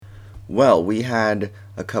Well, we had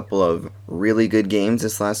a couple of really good games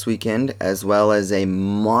this last weekend, as well as a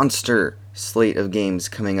monster slate of games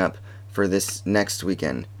coming up for this next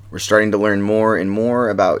weekend. We're starting to learn more and more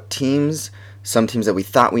about teams. Some teams that we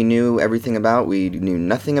thought we knew everything about, we knew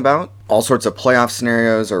nothing about. All sorts of playoff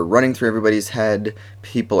scenarios are running through everybody's head.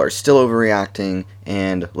 People are still overreacting,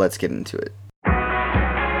 and let's get into it.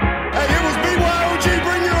 Hey, it was BYOG,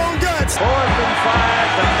 bring your own guts. 4th and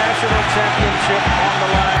 5, the national championship on the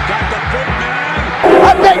line. Got the big man.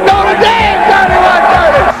 I think Notre Dame got it on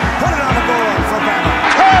 30. Put it on the board for Bama.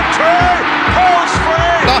 Country, Cold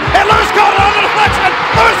Spring. And Lewis got it on the deflection.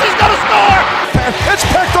 Lewis is going to score. It's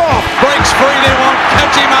picked off. Breaks free, they won't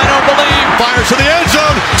catch him, I don't believe. Fires to the end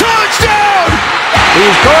zone. Touchdown!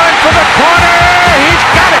 He's going for the corner. He's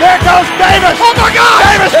got it. There goes Davis. Oh, my God.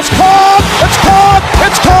 Davis. It's caught. It's caught.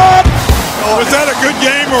 It's caught. Oh, was that a good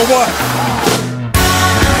game or what?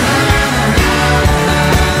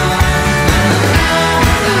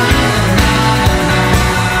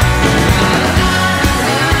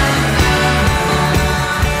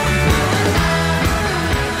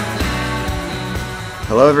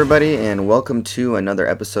 Hello, everybody, and welcome to another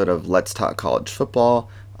episode of Let's Talk College Football.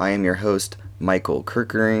 I am your host, Michael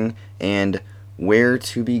Kirkering, and where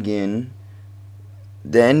to begin?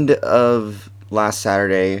 The end of last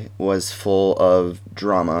Saturday was full of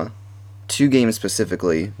drama. Two games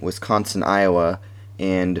specifically, Wisconsin, Iowa,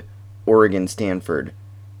 and Oregon, Stanford.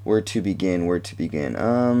 Where to begin? Let's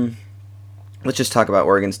just talk about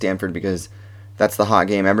Oregon, Stanford, because that's the hot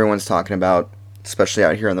game everyone's talking about, especially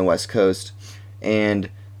out here on the West Coast. And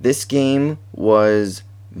this game was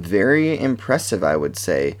very impressive, I would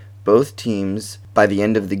say. Both teams, by the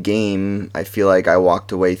end of the game, I feel like I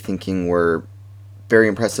walked away thinking were very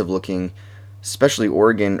impressive looking, especially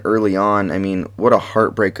Oregon early on. I mean, what a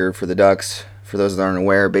heartbreaker for the Ducks. For those that aren't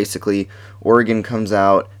aware, basically, Oregon comes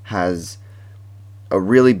out, has a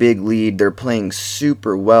really big lead. They're playing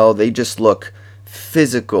super well. They just look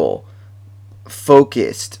physical,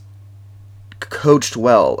 focused, coached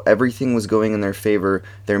well. Everything was going in their favor.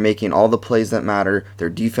 They're making all the plays that matter. Their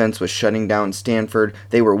defense was shutting down Stanford.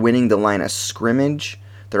 They were winning the line of scrimmage.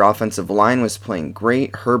 Their offensive line was playing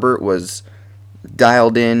great. Herbert was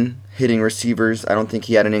dialed in, hitting receivers. I don't think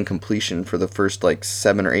he had an incompletion for the first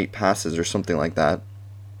 7 or 8 passes or something like that.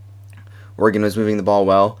 Oregon was moving the ball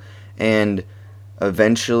well, and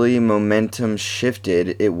eventually momentum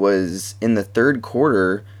shifted. It was in the third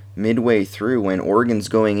quarter, midway through, when Oregon's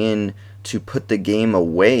going in to put the game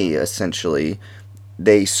away, essentially.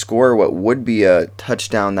 They score what would be a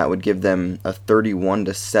touchdown that would give them a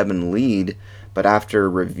 31-7 lead, but after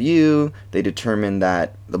review, they determined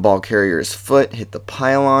that the ball carrier's foot hit the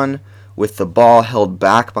pylon with the ball held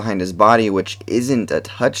back behind his body, which isn't a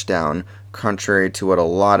touchdown, contrary to what a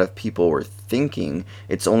lot of people were thinking.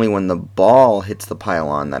 It's only when the ball hits the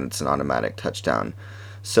pylon that it's an automatic touchdown.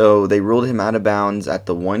 So they ruled him out of bounds at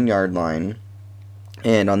the 1-yard line.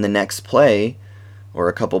 And on the next play, or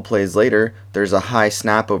a couple plays later, there's a high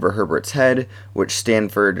snap over Herbert's head, which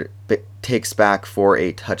Stanford takes back for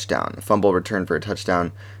a touchdown, a fumble return for a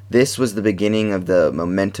touchdown. This was the beginning of the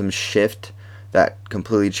momentum shift that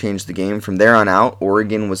completely changed the game. From there on out,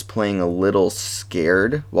 Oregon was playing a little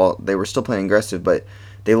scared. Well, they were still playing aggressive, but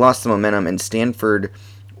they lost the momentum, and Stanford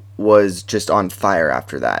was just on fire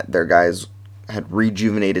after that. Their guys had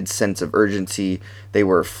rejuvenated sense of urgency. They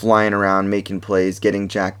were flying around, making plays, getting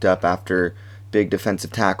jacked up after big defensive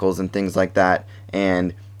tackles and things like that,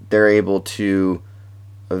 and they're able to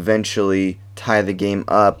eventually tie the game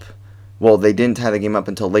up. Well, they didn't tie the game up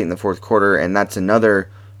until late in the fourth quarter, and that's another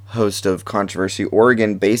host of controversy.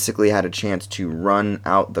 Oregon basically had a chance to run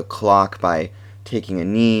out the clock by taking a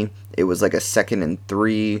knee. It was like a 2nd and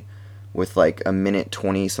 3 with a minute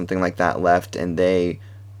 20, something like that left, and they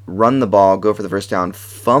run the ball, go for the first down,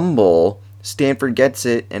 fumble. Stanford gets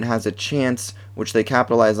it and has a chance, which they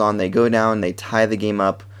capitalize on. They go down, they tie the game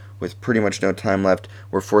up with pretty much no time left.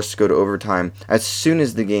 We're forced to go to overtime. As soon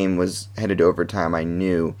as the game was headed to overtime, I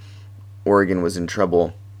knew Oregon was in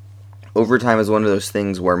trouble. Overtime is one of those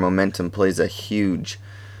things where momentum plays a huge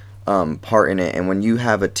part in it, and when you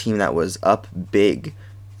have a team that was up big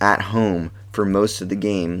at home for most of the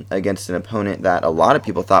game against an opponent that a lot of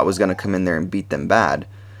people thought was going to come in there and beat them bad,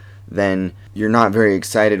 then you're not very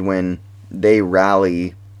excited when they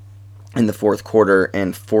rally in the fourth quarter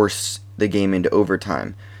and force the game into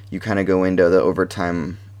overtime. You kind of go into the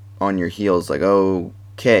overtime on your heels like,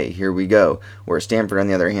 okay, here we go. Whereas Stanford, on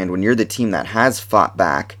the other hand, when you're the team that has fought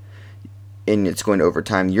back and it's going to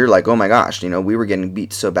overtime, you're like, oh my gosh, we were getting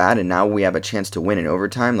beat so bad and now we have a chance to win in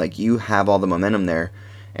overtime. You have all the momentum there.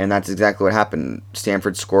 And that's exactly what happened.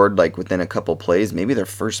 Stanford scored like within a couple plays, maybe their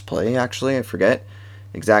first play actually, I forget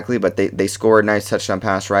exactly, but they scored a nice touchdown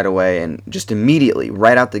pass right away, and just immediately,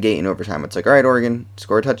 right out the gate in overtime, it's like, all right, Oregon,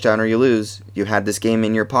 score a touchdown or you lose. You had this game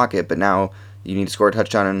in your pocket, but now you need to score a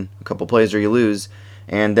touchdown in a couple plays or you lose.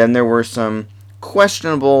 And then there were some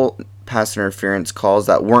questionable pass interference calls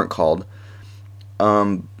that weren't called.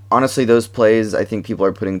 Honestly, those plays, I think people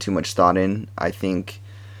are putting too much thought in. I think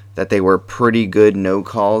that they were pretty good no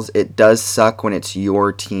calls. It does suck when it's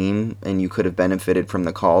your team and you could have benefited from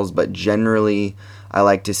the calls, but generally I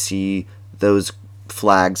like to see those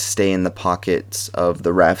flags stay in the pockets of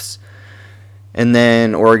the refs. And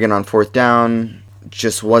then Oregon on fourth down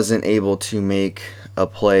just wasn't able to make a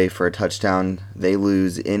play for a touchdown. They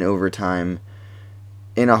lose in overtime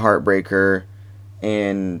in a heartbreaker,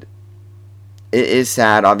 and it is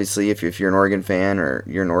sad, obviously, if you're an Oregon fan or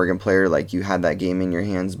you're an Oregon player, like you had that game in your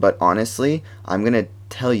hands. But honestly, I'm going to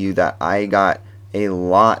tell you that I got a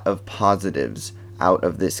lot of positives out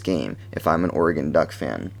of this game if I'm an Oregon Duck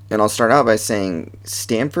fan. And I'll start out by saying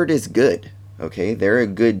Stanford is good, okay? They're a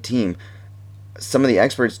good team. Some of the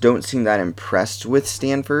experts don't seem that impressed with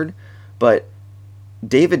Stanford, but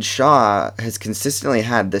David Shaw has consistently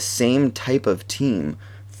had the same type of team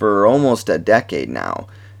for almost a decade now.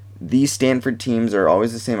 These Stanford teams are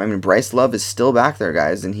always the same. I mean, Bryce Love is still back there,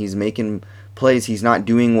 guys, and he's making plays. He's not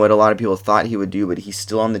doing what a lot of people thought he would do, but he's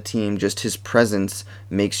still on the team. Just his presence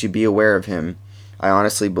makes you be aware of him. I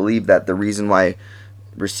honestly believe that the reason why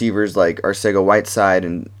receivers like Arcega-Whiteside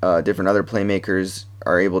and different other playmakers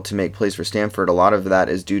are able to make plays for Stanford, a lot of that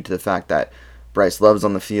is due to the fact that Bryce Love's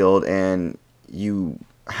on the field, and you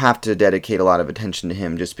have to dedicate a lot of attention to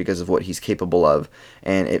him just because of what he's capable of,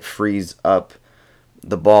 and it frees up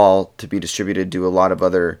the ball to be distributed to a lot of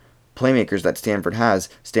other playmakers that Stanford has.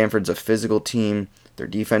 Stanford's a physical team. Their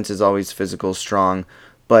defense is always physical, strong.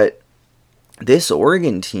 But this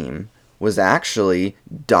Oregon team was actually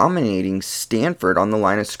dominating Stanford on the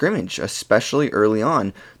line of scrimmage, especially early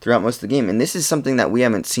on throughout most of the game. And this is something that we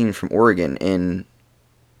haven't seen from Oregon in,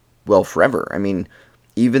 well, forever. I mean,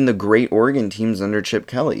 even the great Oregon teams under Chip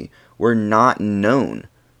Kelly were not known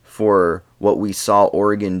for what we saw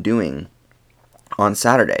Oregon doing on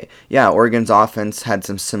Saturday. Yeah, Oregon's offense had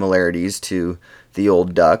some similarities to the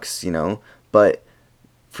old Ducks, but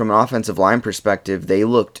from an offensive line perspective, they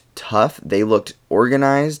looked tough, they looked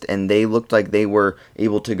organized, and they looked like they were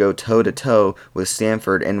able to go toe-to-toe with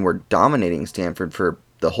Stanford and were dominating Stanford for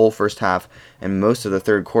the whole first half and most of the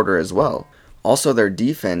third quarter as well. Also, their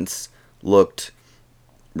defense looked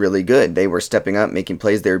really good. They were stepping up, making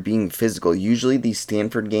plays. They were being physical. Usually these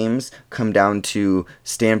Stanford games come down to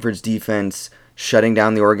Stanford's defense shutting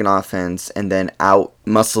down the Oregon offense and then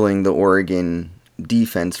out-muscling the Oregon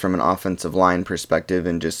defense from an offensive line perspective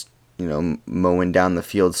and just, mowing down the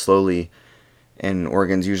field slowly. And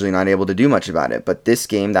Oregon's usually not able to do much about it. But this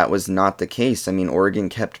game, that was not the case. I mean, Oregon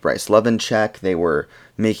kept Bryce Love in check. They were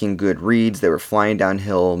making good reads. They were flying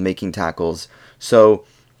downhill, making tackles. So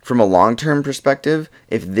from a long-term perspective,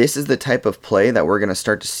 if this is the type of play that we're going to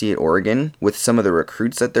start to see at Oregon with some of the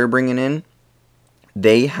recruits that they're bringing in,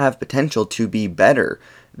 they have potential to be better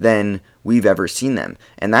than we've ever seen them.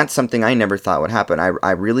 And that's something I never thought would happen.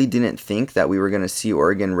 I really didn't think that we were going to see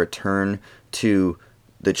Oregon return to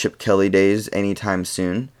the Chip Kelly days anytime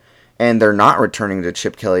soon. And they're not returning to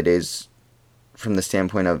Chip Kelly days from the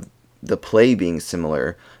standpoint of the play being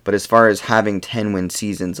similar. But as far as having 10-win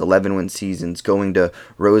seasons, 11-win seasons, going to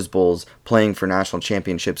Rose Bowls, playing for national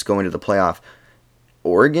championships, going to the playoff,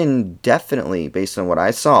 Oregon definitely, based on what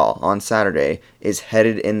I saw on Saturday, is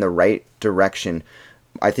headed in the right direction.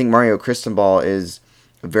 I think Mario Cristobal is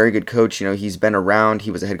a very good coach. He's been around.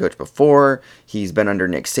 He was a head coach before. He's been under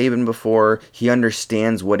Nick Saban before. He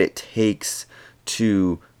understands what it takes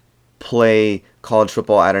to play college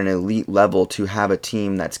football at an elite level, to have a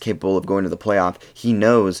team that's capable of going to the playoff. He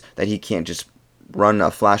knows that he can't just run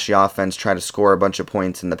a flashy offense, try to score a bunch of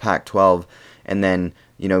points in the Pac-12, and then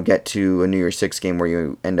get to a New Year's Six game where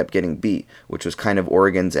you end up getting beat, which was kind of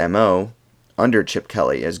Oregon's MO under Chip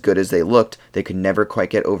Kelly. As good as they looked, they could never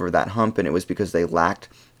quite get over that hump, and it was because they lacked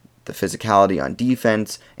the physicality on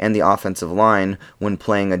defense and the offensive line when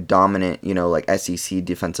playing a dominant, like SEC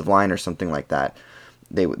defensive line or something like that.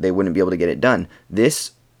 They wouldn't be able to get it done.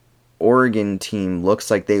 This Oregon team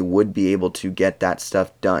looks like they would be able to get that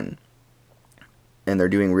stuff done, and they're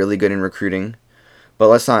doing really good in recruiting. But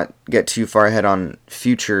let's not get too far ahead on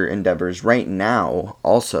future endeavors. Right now,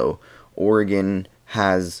 also, Oregon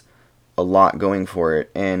has a lot going for it.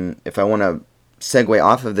 And if I want to segue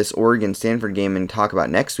off of this Oregon-Stanford game and talk about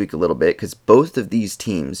next week a little bit, because both of these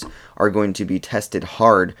teams are going to be tested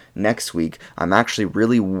hard next week. I'm actually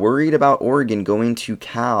really worried about Oregon going to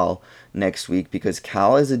Cal next week, because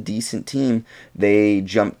Cal is a decent team. They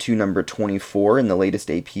jumped to number 24 in the latest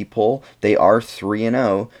AP poll. They are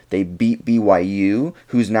 3-0. They beat BYU,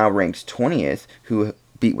 who's now ranked 20th, who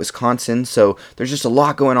beat Wisconsin. So there's just a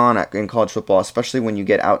lot going on in college football, especially when you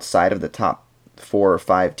get outside of the top 4 or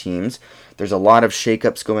 5 teams. There's a lot of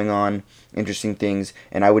shakeups going on, interesting things,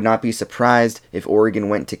 and I would not be surprised if Oregon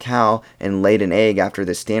went to Cal and laid an egg after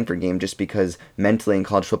this Stanford game, just because mentally in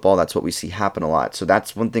college football, that's what we see happen a lot. So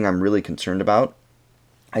that's one thing I'm really concerned about.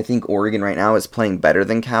 I think Oregon right now is playing better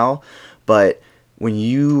than Cal, but when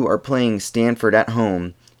you are playing Stanford at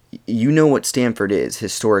home, you know what Stanford is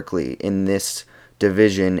historically in this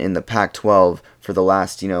division in the Pac-12 for the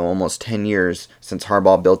last, almost 10 years since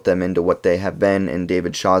Harbaugh built them into what they have been, and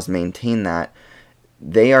David Shaw's maintained that.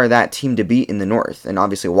 They are that team to beat in the North, and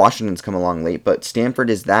obviously Washington's come along late, but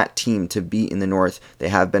Stanford is that team to beat in the North. They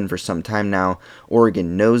have been for some time now.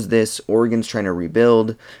 Oregon knows this. Oregon's trying to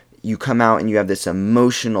rebuild. You come out and you have this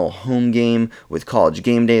emotional home game with College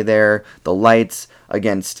Game Day there, the lights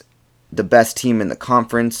against the best team in the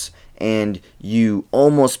conference, and you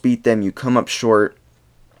almost beat them, you come up short,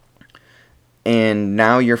 and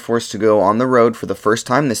now you're forced to go on the road for the first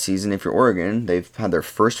time this season. If you're Oregon, they've had their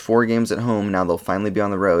first 4 games at home, now they'll finally be on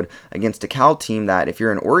the road against a Cal team that, if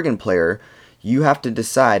you're an Oregon player, you have to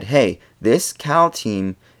decide, hey, this Cal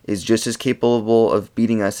team is just as capable of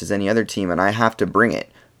beating us as any other team, and I have to bring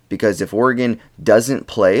it. Because if Oregon doesn't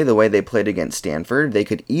play the way they played against Stanford, they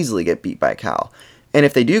could easily get beat by Cal. And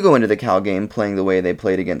if they do go into the Cal game playing the way they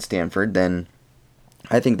played against Stanford, then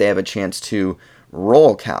I think they have a chance to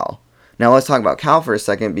roll Cal. Now let's talk about Cal for a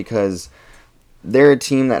second, because they're a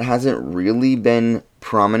team that hasn't really been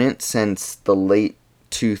prominent since the late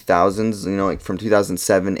 2000s. Like from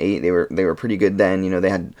 2007-8, they were pretty good then. They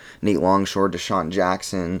had Nate Longshore, Deshaun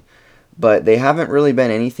Jackson, but they haven't really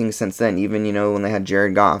been anything since then. Even when they had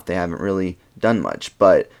Jared Goff, they haven't really done much.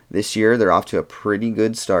 But this year they're off to a pretty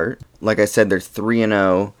good start. Like I said, they're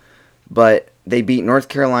 3-0, but they beat North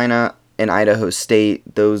Carolina and Idaho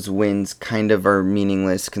State. Those wins kind of are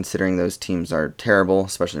meaningless considering those teams are terrible,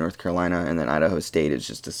 especially North Carolina, and then Idaho State is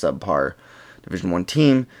just a subpar Division I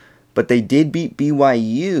team. But they did beat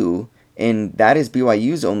BYU, and that is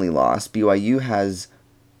BYU's only loss. BYU has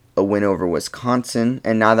a win over Wisconsin,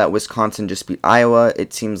 and now that Wisconsin just beat Iowa,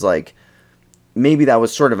 it seems like maybe that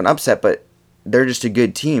was sort of an upset, but they're just a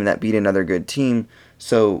good team that beat another good team.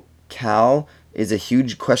 So Cal is a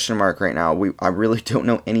huge question mark right now. I really don't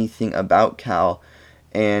know anything about Cal,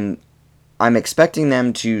 and I'm expecting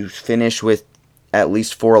them to finish with at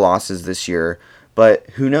least 4 losses this year, but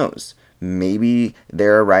who knows? Maybe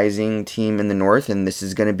they're a rising team in the North, and this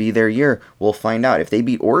is going to be their year. We'll find out. If they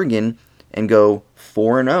beat Oregon and go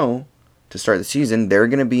 4-0 to start the season, they're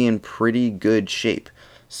going to be in pretty good shape.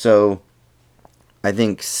 So I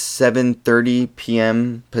think 7:30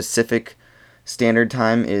 p.m. Pacific Standard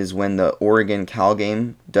Time is when the Oregon-Cal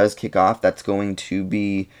game does kick off. That's going to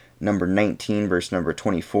be number 19 versus number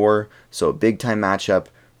 24. So a big-time matchup.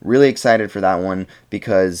 Really excited for that one,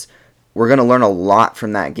 because we're going to learn a lot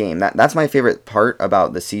from that game. That's my favorite part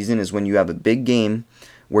about the season, is when you have a big game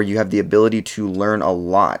where you have the ability to learn a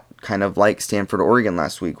lot. Kind of like Stanford-Oregon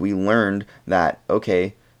last week. We learned that,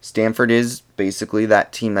 okay, Stanford is basically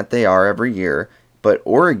that team that they are every year, but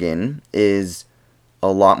Oregon is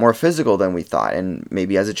a lot more physical than we thought, and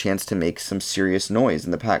maybe has a chance to make some serious noise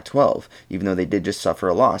in the Pac-12, even though they did just suffer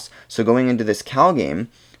a loss. So going into this Cal game,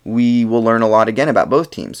 we will learn a lot again about both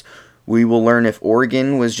teams. We will learn if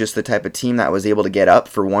Oregon was just the type of team that was able to get up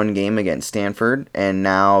for one game against Stanford, and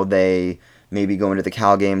now they maybe go into the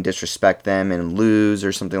Cal game, disrespect them, and lose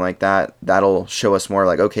or something like that. That'll show us more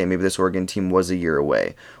like, okay, maybe this Oregon team was a year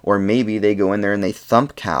away. Or maybe they go in there and they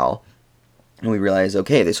thump Cal, and we realize,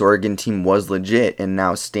 okay, this Oregon team was legit, and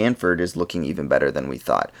now Stanford is looking even better than we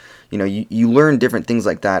thought. You learn different things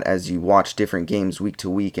like that as you watch different games week to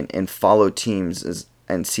week and follow teams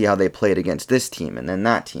and see how they played against this team and then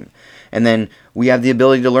that team. And then we have the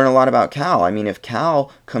ability to learn a lot about Cal. I mean, if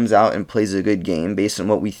Cal comes out and plays a good game based on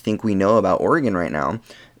what we think we know about Oregon right now,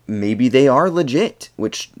 maybe they are legit,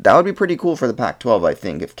 which that would be pretty cool for the Pac-12, I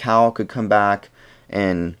think. If Cal could come back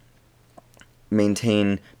and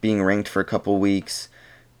maintain being ranked for a couple weeks,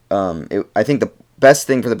 I think the best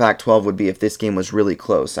thing for the Pac-12 would be if this game was really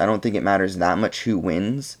close. I don't think it matters that much who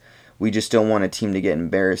wins. We just don't want a team to get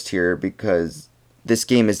embarrassed here, because this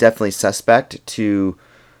game is definitely suspect to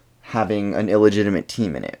having an illegitimate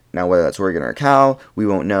team in it. Now, whether that's Oregon or Cal, we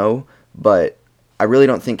won't know, but I really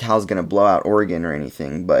don't think Cal's going to blow out Oregon or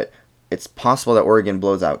anything, but it's possible that Oregon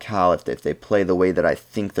blows out Cal if they play the way that I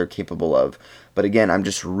think they're capable of. But again, I'm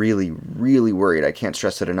just really, really worried. I can't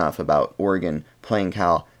stress it enough about Oregon playing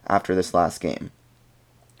Cal after this last game.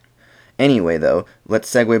 Anyway, though,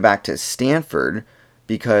 let's segue back to Stanford,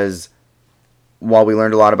 because while we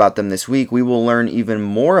learned a lot about them this week, we will learn even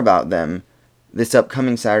more about them this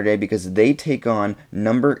upcoming Saturday, because they take on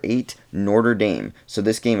number 8 Notre Dame. So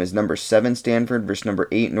this game is number 7 Stanford versus number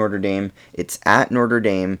 8 Notre Dame. It's at Notre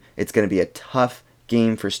Dame. It's going to be a tough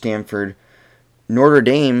game for Stanford. Notre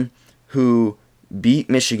Dame, who beat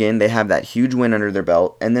Michigan, they have that huge win under their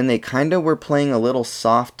belt, and then they kind of were playing a little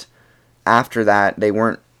soft after that. They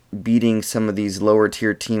weren't beating some of these lower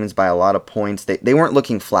tier teams by a lot of points. They weren't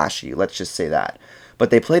looking flashy, let's just say that. But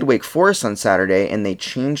they played Wake Forest on Saturday, and they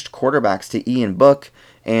changed quarterbacks to Ian Book,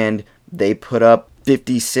 and they put up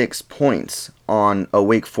 56 points on a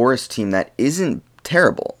Wake Forest team that isn't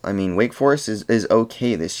terrible. I mean, Wake Forest is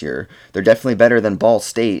okay this year. They're definitely better than Ball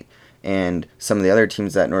State and some of the other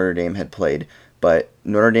teams that Notre Dame had played. But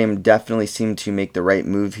Notre Dame definitely seemed to make the right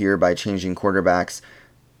move here by changing quarterbacks.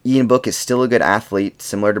 Ian Book is still a good athlete,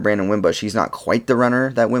 similar to Brandon Wimbush. He's not quite the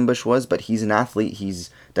runner that Wimbush was, but he's an athlete. He's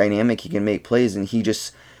dynamic. He can make plays, and he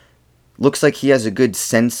just looks like he has a good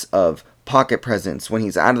sense of pocket presence. When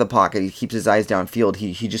he's out of the pocket, he keeps his eyes downfield.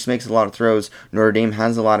 He just makes a lot of throws. Notre Dame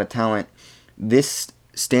has a lot of talent. This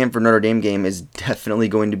Stanford Notre Dame game is definitely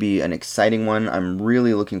going to be an exciting one. I'm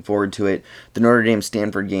really looking forward to it. The Notre Dame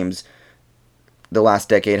Stanford games the last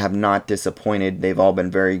decade have not disappointed. They've all been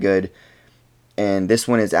very good. And this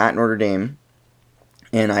one is at Notre Dame.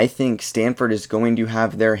 And I think Stanford is going to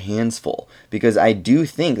have their hands full, because I do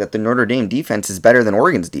think that the Notre Dame defense is better than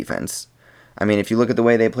Oregon's defense. I mean, if you look at the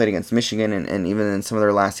way they played against Michigan and even in some of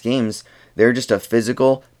their last games, they're just a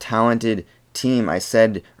physical, talented team. I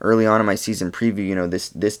said early on in my season preview,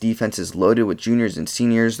 this defense is loaded with juniors and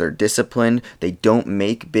seniors. They're disciplined. They don't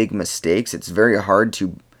make big mistakes. It's very hard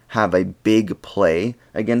to have a big play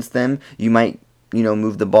against them. You might,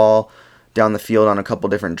 move the ball down the field on a couple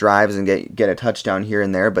different drives and get a touchdown here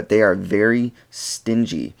and there, but they are very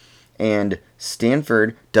stingy. And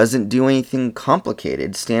Stanford doesn't do anything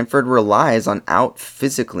complicated. Stanford relies on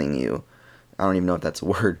out-physicaling you. I don't even know if that's a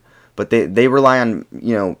word, but they rely on,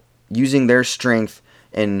 using their strength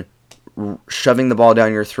and shoving the ball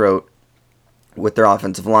down your throat with their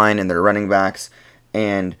offensive line and their running backs.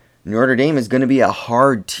 And Notre Dame is going to be a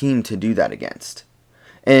hard team to do that against.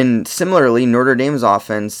 And similarly, Notre Dame's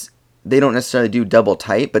offense, they don't necessarily do double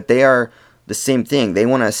tight, but they are the same thing. They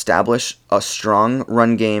want to establish a strong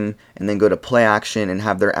run game and then go to play action and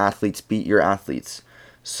have their athletes beat your athletes.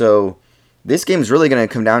 So this game is really going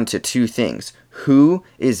to come down to two things. Who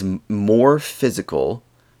is more physical?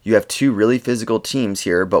 You have two really physical teams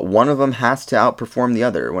here, but one of them has to outperform the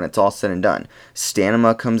other when it's all said and done.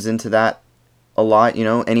 Stamina comes into that a lot.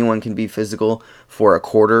 Anyone can be physical for a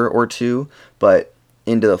quarter or two, but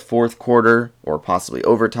into the fourth quarter or possibly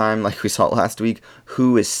overtime, like we saw last week,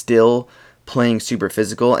 who is still playing super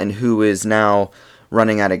physical and who is now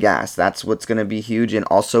running out of gas. That's what's going to be huge. And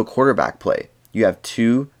also quarterback play. You have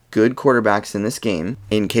two good quarterbacks in this game,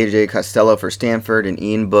 in KJ Costello for Stanford and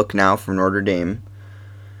Ian Book now for Notre Dame.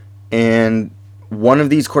 And one of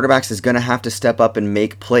these quarterbacks is going to have to step up and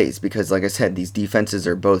make plays because, like I said, these defenses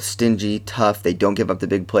are both stingy, tough. They don't give up the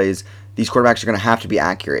big plays. These quarterbacks are going to have to be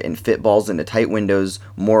accurate and fit balls into tight windows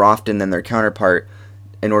more often than their counterpart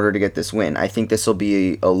in order to get this win. I think this will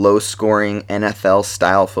be a low-scoring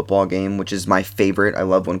NFL-style football game, which is my favorite. I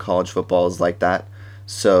love when college football is like that.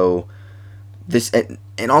 So this,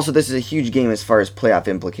 and also this is a huge game as far as playoff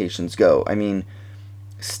implications go. I mean,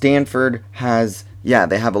 Stanford has,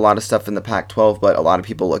 they have a lot of stuff in the Pac-12, but a lot of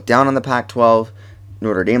people look down on the Pac-12.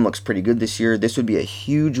 Notre Dame looks pretty good this year. This would be a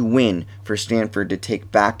huge win for Stanford to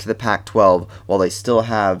take back to the Pac-12 while they still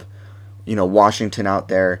have, Washington out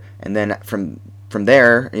there. And then from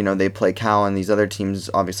there, they play Cal and these other teams,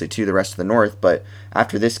 obviously, too, the rest of the North. But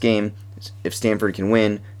after this game, if Stanford can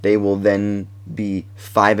win, they will then be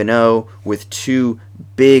 5-0 with two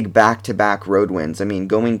big back-to-back road wins. I mean,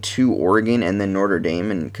 going to Oregon and then Notre Dame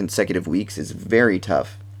in consecutive weeks is very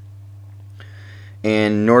tough.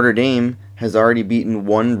 And Notre Dame has already beaten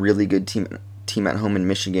one really good team at home in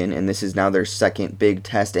Michigan, and this is now their second big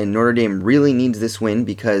test. And Notre Dame really needs this win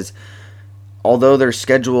because although their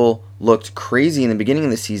schedule looked crazy in the beginning of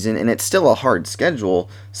the season, and it's still a hard schedule,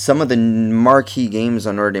 some of the marquee games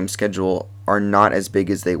on Notre Dame's schedule are not as big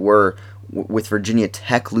as they were. With Virginia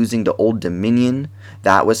Tech losing to Old Dominion,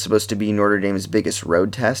 that was supposed to be Notre Dame's biggest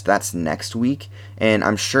road test. That's next week, and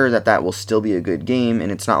I'm sure that will still be a good game, and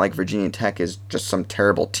it's not like Virginia Tech is just some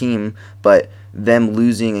terrible team, but them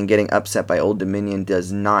losing and getting upset by Old Dominion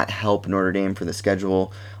does not help Notre Dame for the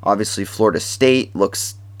schedule. Obviously, Florida State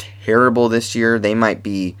looks terrible this year. They might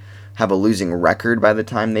have a losing record by the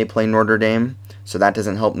time they play Notre Dame, so that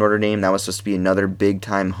doesn't help Notre Dame. That was supposed to be another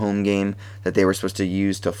big-time home game that they were supposed to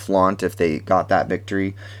use to flaunt if they got that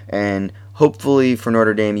victory. And hopefully for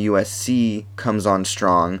Notre Dame, USC comes on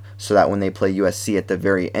strong so that when they play USC at the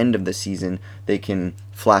very end of the season, they can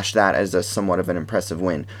flash that as a somewhat of an impressive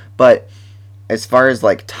win. But as far as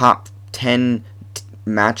like top 10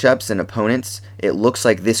 matchups and opponents, it looks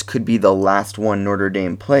like this could be the last one Notre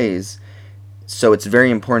Dame plays. So it's very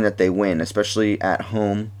important that they win, especially at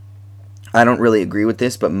home. I don't really agree with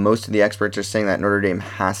this, but most of the experts are saying that Notre Dame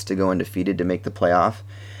has to go undefeated to make the playoff.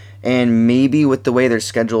 And maybe with the way their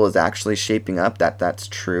schedule is actually shaping up, that's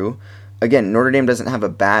true. Again, Notre Dame doesn't have a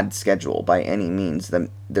bad schedule by any means.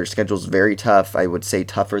 Their schedule is very tough. I would say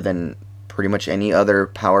tougher than pretty much any other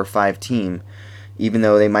Power 5 team. Even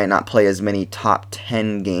though they might not play as many top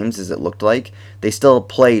 10 games as it looked like, they still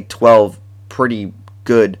play 12 pretty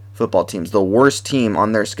good football teams. The worst team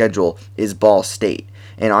on their schedule is Ball State.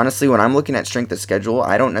 And honestly, when I'm looking at strength of schedule,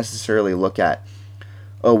 I don't necessarily look at,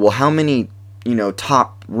 oh, well, how many,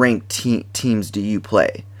 top-ranked teams do you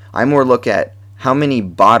play? I more look at how many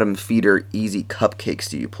bottom feeder easy cupcakes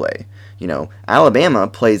do you play? Alabama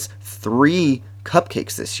plays 3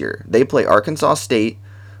 cupcakes this year. They play Arkansas State,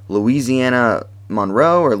 Louisiana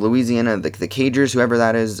Monroe, or Louisiana, the Cagers, whoever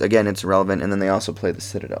that is. Again, it's irrelevant. And then they also play the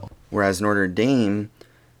Citadel. Whereas Notre Dame,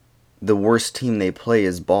 the worst team they play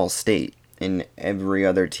is Ball State. And every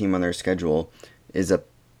other team on their schedule is a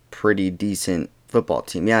pretty decent football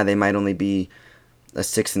team. Yeah, they might only be a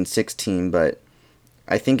 6-6 team, but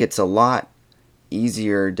I think it's a lot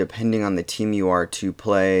easier, depending on the team you are, to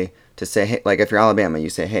play, to say, hey, like if you're Alabama, you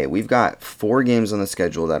say, hey, we've got 4 games on the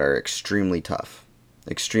schedule that are extremely tough.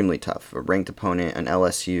 Extremely tough. A ranked opponent, an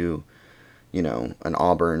LSU, an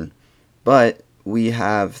Auburn. But we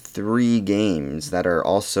have 3 games that are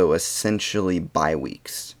also essentially bye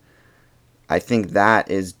weeks. I think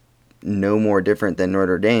that is no more different than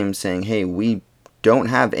Notre Dame saying, hey, we don't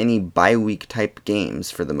have any bye week type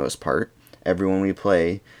games for the most part. Everyone we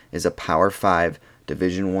play is a Power 5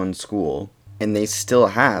 Division I school, and they still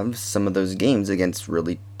have some of those games against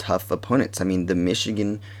really tough opponents. I mean,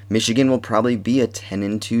 Michigan will probably be a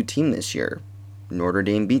 10-2 team this year. Notre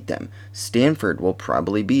Dame beat them. Stanford will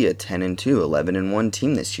probably be a 10-2, 11-1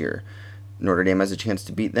 team this year. Notre Dame has a chance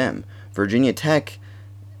to beat them. Virginia Tech,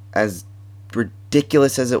 as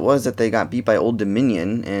ridiculous as it was that they got beat by Old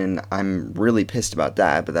Dominion, and I'm really pissed about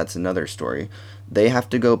that, but that's another story. They have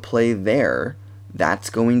to go play there. That's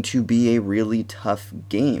going to be a really tough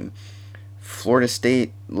game. Florida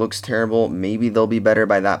State looks terrible. Maybe they'll be better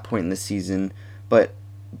by that point in the season, but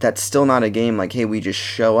that's still not a game like, hey, we just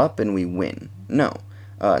show up and we win. No.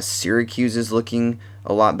 Syracuse is looking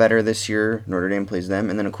a lot better this year. Notre Dame plays them.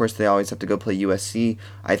 And then, of course, they always have to go play USC.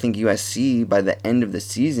 I think USC, by the end of the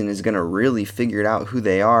season, is going to really figure out who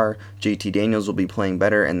they are. JT Daniels will be playing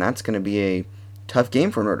better, and that's going to be a tough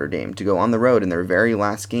game for Notre Dame to go on the road in their very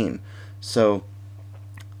last game. So,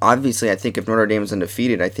 obviously, I think if Notre Dame is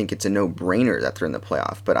undefeated, I think it's a no-brainer that they're in the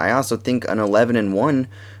playoff. But I also think an 11-1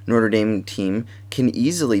 Notre Dame team can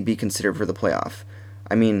easily be considered for the playoff.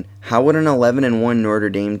 I mean, how would an 11-1 Notre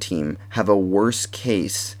Dame team have a worse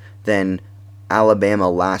case than Alabama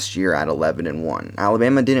last year at 11-1?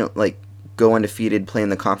 Alabama didn't go undefeated, play in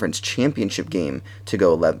the conference championship game to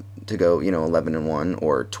go 11-1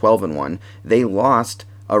 or 12-1. They lost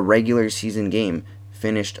a regular season game,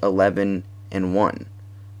 finished 11-1.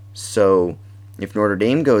 So if Notre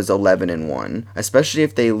Dame goes 11-1, especially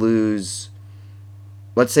if they lose,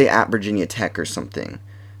 let's say at Virginia Tech or something.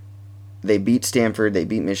 They beat Stanford, they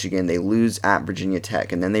beat Michigan, they lose at Virginia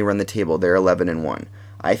Tech, and then they run the table. They're 11-1.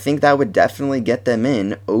 I think that would definitely get them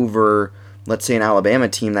in over, let's say, an Alabama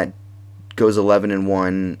team that goes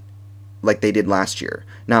 11-1 like they did last year.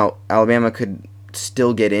 Now, Alabama could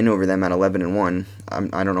still get in over them at 11-1.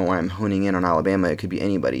 I don't know why I'm honing in on Alabama. It could be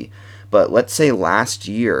anybody. But let's say last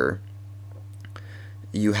year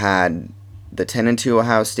you had the 10-2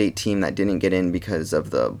 Ohio State team that didn't get in because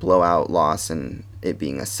of the blowout loss and it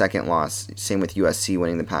being a second loss. Same with USC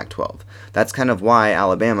winning the Pac-12. That's kind of why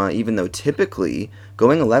Alabama, even though typically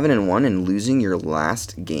going 11-1 and losing your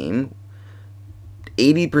last game,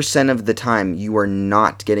 80% of the time you are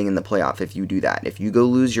not getting in the playoff if you do that. If you go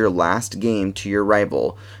lose your last game to your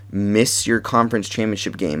rival, miss your conference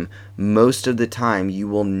championship game, most of the time you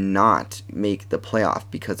will not make the playoff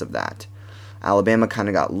because of that. Alabama kind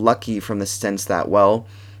of got lucky from the sense that, well,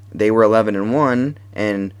 they were 11-1,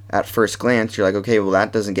 and at first glance, you're like, okay, well,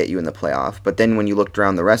 that doesn't get you in the playoff. But then when you looked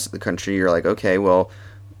around the rest of the country, you're like, okay, well,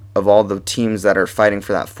 of all the teams that are fighting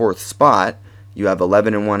for that fourth spot, you have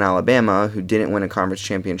 11-1 Alabama, who didn't win a conference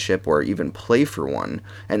championship or even play for one.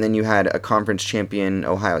 And then you had a conference champion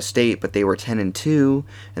Ohio State, but they were 10-2.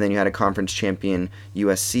 And then you had a conference champion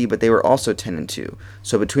USC, but they were also 10-2.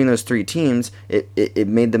 So between those three teams, it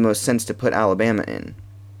made the most sense to put Alabama in.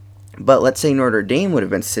 But let's say Notre Dame would have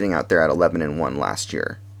been sitting out there at 11-1 last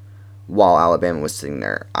year, while Alabama was sitting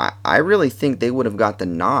there. I really think they would have got the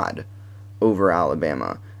nod over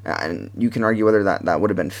Alabama. And you can argue whether that would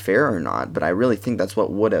have been fair or not, but I really think that's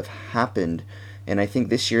what would have happened. And I think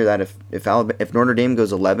this year that if Notre Dame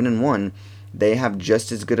goes 11-1, they have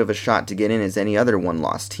just as good of a shot to get in as any other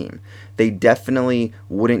one-loss team. They definitely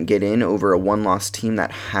wouldn't get in over a one-loss team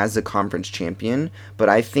that has a conference champion, but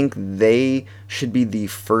I think they should be the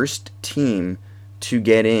first team to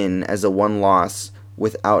get in as a one-loss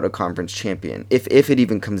without a conference champion, if it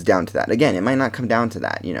even comes down to that. Again, it might not come down to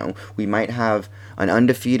that. We might have an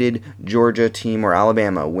undefeated Georgia team or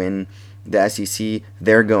Alabama win the SEC,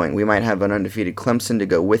 they're going. We might have an undefeated Clemson to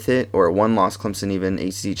go with it, or a one-loss Clemson, even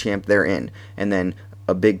ACC champ, they're in. And then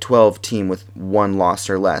a Big 12 team with one loss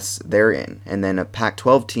or less, they're in. And then a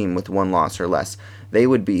Pac-12 team with one loss or less, they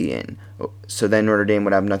would be in. So then Notre Dame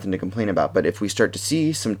would have nothing to complain about. But if we start to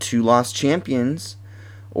see some two-loss champions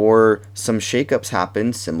or some shakeups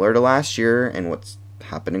happen similar to last year and what's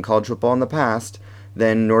happened in college football in the past,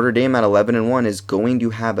 then Notre Dame at 11-1 is going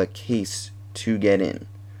to have a case to get in.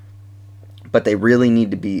 But they really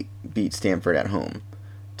need to beat Stanford at home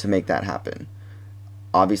to make that happen.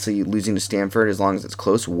 Obviously, losing to Stanford, as long as it's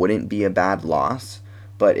close, wouldn't be a bad loss.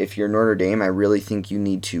 But if you're Notre Dame, I really think you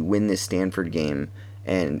need to win this Stanford game.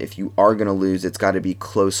 And if you are going to lose, it's got to be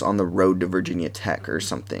close on the road to Virginia Tech or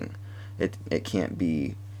something. It can't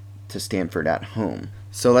be to Stanford at home.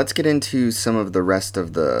 So let's get into some of the rest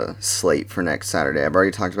of the slate for next Saturday. I've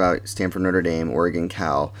already talked about Stanford, Notre Dame, Oregon,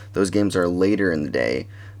 Cal. Those games are later in the day.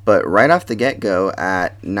 But right off the get-go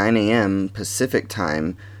at 9 a.m. Pacific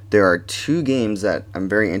time, there are two games that I'm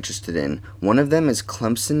very interested in. One of them is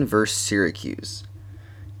Clemson versus Syracuse.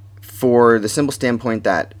 For the simple standpoint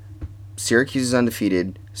that Syracuse is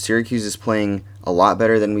undefeated, Syracuse is playing a lot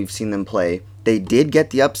better than we've seen them play. They did get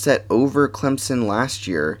the upset over Clemson last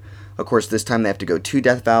year. Of course, this time they have to go to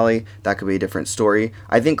Death Valley. That could be a different story.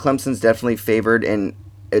 I think Clemson's definitely favored, and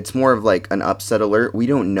it's more of like an upset alert. We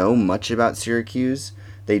don't know much about Syracuse.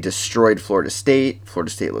 They destroyed Florida State.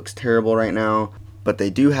 Florida State looks terrible right now. But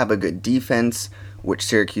they do have a good defense, which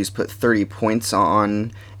Syracuse put 30 points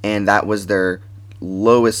on, and that was their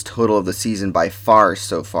lowest total of the season by far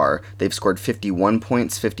so far. They've scored 51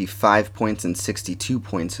 points, 55 points, and 62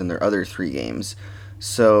 points in their other three games.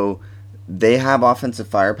 So they have offensive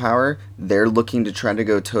firepower. They're looking to try to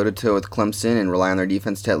go toe-to-toe with Clemson and rely on their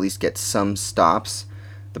defense to at least get some stops.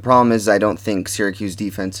 The problem is I don't think Syracuse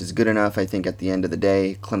defense is good enough. I think at the end of the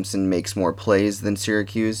day, Clemson makes more plays than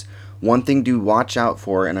Syracuse. One thing to watch out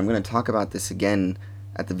for, and I'm going to talk about this again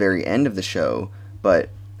at the very end of the show, but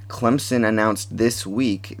Clemson announced this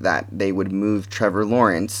week that they would move Trevor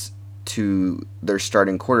Lawrence to their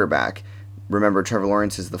starting quarterback. Remember, Trevor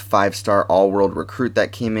Lawrence is the 5-star all-world recruit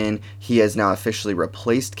that came in. He has now officially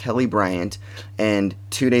replaced Kelly Bryant, and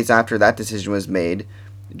 2 days after that decision was made,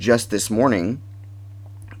 just this morning,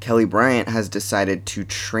 Kelly Bryant has decided to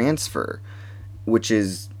transfer, which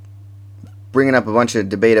is bringing up a bunch of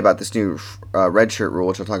debate about this new redshirt rule,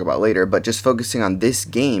 which I'll talk about later, but just focusing on this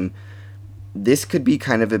game, this could be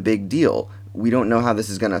kind of a big deal. We don't know how this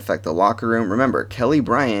is going to affect the locker room. Remember, Kelly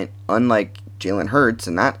Bryant, unlike Jalen Hurts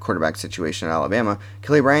in that quarterback situation at Alabama,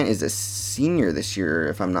 Kelly Bryant is a senior this year,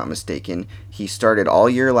 if I'm not mistaken. He started all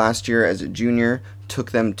year last year as a junior,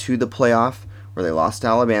 took them to the playoff where they lost to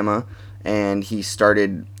Alabama, and he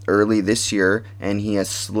started early this year, and he has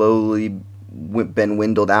slowly been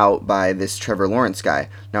dwindled out by this Trevor Lawrence guy.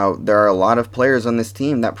 Now, there are a lot of players on this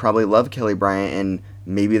team that probably love Kelly Bryant, and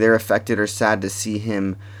maybe they're affected or sad to see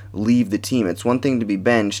him leave the team. It's one thing to be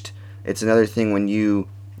benched. It's another thing when you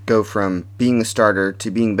go from being the starter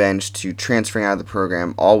to being benched to transferring out of the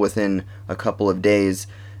program all within a couple of days.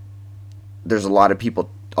 There's a lot of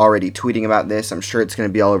people already tweeting about this. I'm sure it's going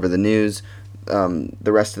to be all over the news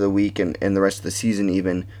the rest of the week and the rest of the season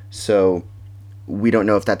even. So we don't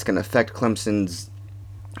know if that's going to affect Clemson's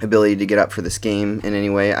ability to get up for this game in any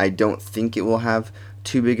way. I don't think it will have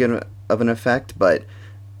too big of an effect, but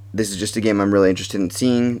this is just a game I'm really interested in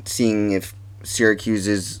seeing if Syracuse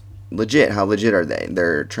is legit. How legit are they?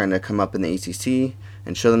 They're trying to come up in the ACC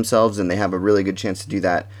and show themselves, and they have a really good chance to do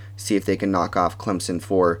that. See if they can knock off Clemson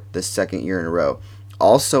for the second year in a row.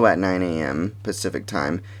 also at 9 a.m. Pacific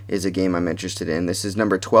time, is a game I'm interested in. This is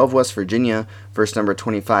number 12 West Virginia versus number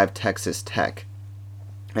 25 Texas Tech.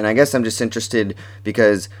 And I guess I'm just interested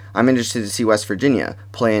because I'm interested to see West Virginia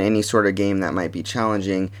play in any sort of game that might be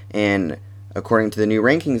challenging. And according to the new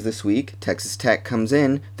rankings this week, Texas Tech comes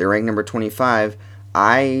in. They're ranked number 25.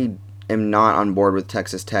 I am not on board with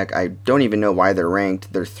Texas Tech. I don't even know why they're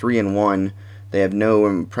ranked. They're 3-1. They have no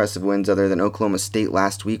impressive wins other than Oklahoma State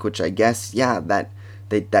last week, which I guess, yeah, that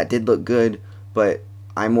did look good. But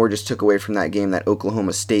I more just took away from that game that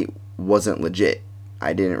Oklahoma State wasn't legit.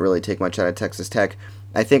 I didn't really take much out of Texas Tech.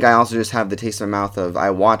 I think I also just have the taste in my mouth of I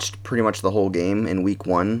watched pretty much the whole game in week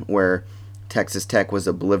 1 where Texas Tech was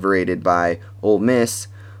obliterated by Ole Miss,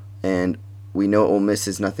 and we know Ole Miss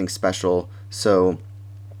is nothing special, so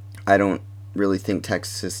I don't really think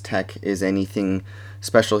Texas Tech is anything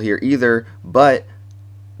special here either, but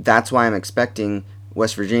that's why I'm expecting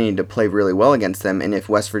West Virginia to play really well against them, and if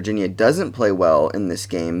West Virginia doesn't play well in this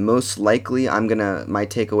game, most likely my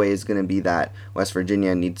takeaway is going to be that West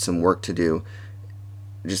Virginia needs some work to do.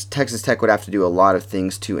 Just Texas Tech would have to do a lot of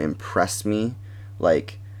things to impress me,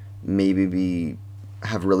 like maybe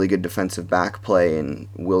have really good defensive back play and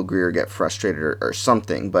Will Grier get frustrated or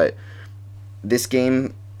something. But this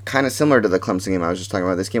game, kind of similar to the Clemson game I was just talking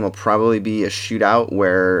about, this game will probably be a shootout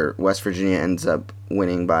where West Virginia ends up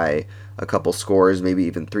winning by a couple scores, maybe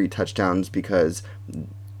even 3 touchdowns, because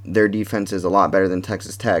their defense is a lot better than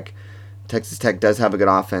Texas Tech. Texas Tech does have a good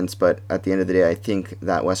offense, but at the end of the day, I think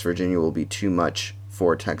that West Virginia will be too much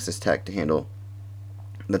for Texas Tech to handle.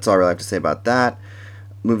 That's all I really have to say about that.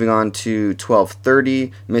 Moving on to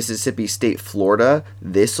 12:30, Mississippi State, Florida.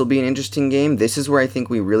 This will be an interesting game. This is where I think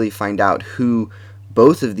we really find out who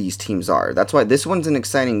both of these teams are. That's why this one's an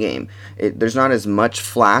exciting game. There's not as much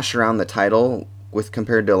flash around the title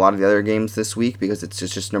compared to a lot of the other games this week because it's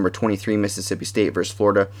just number 23 Mississippi State versus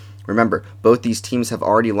Florida. Remember, both these teams have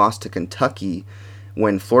already lost to Kentucky.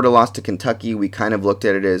 When Florida lost to Kentucky, we kind of looked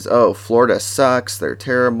at it as, oh, Florida sucks, they're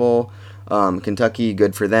terrible. Kentucky,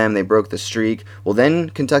 good for them, they broke the streak. Well, then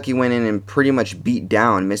Kentucky went in and pretty much beat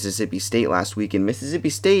down Mississippi State last week, and Mississippi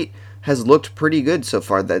State has looked pretty good so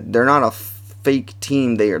far. That they're not a fake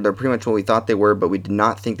team. They're pretty much what we thought they were, but we did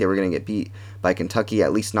not think they were going to get beat by Kentucky,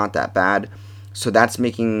 at least not that bad. So that's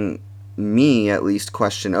making me at least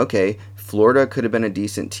question, okay, Florida could have been a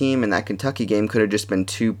decent team, and that Kentucky game could have just been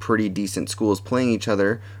 2 pretty decent schools playing each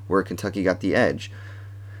other where Kentucky got the edge.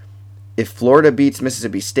 If Florida beats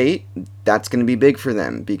Mississippi State, that's going to be big for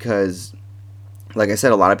them because, like I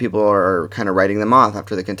said, a lot of people are kind of writing them off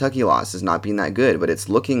after the Kentucky loss as not being that good, but it's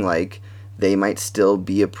looking like they might still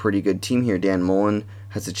be a pretty good team here. Dan Mullen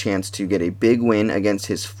has a chance to get a big win against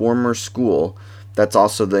his former school. That's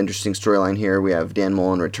also the interesting storyline here. We have Dan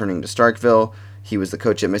Mullen returning to Starkville. He was the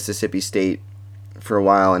coach at Mississippi State for a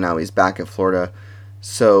while, and now he's back at Florida.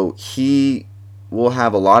 So he will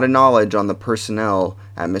have a lot of knowledge on the personnel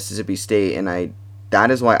at Mississippi State, and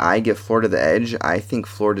that is why I give Florida the edge. I think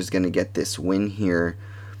Florida's going to get this win here.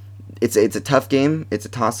 It's a tough game. It's a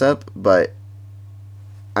toss-up, but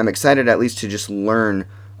I'm excited at least to just learn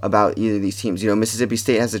about either of these teams. Mississippi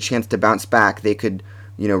State has a chance to bounce back. They could,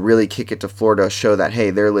 really kick it to Florida, show that,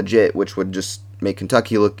 hey, they're legit, which would just make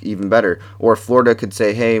Kentucky look even better. Or Florida could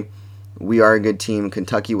say, hey, we are a good team.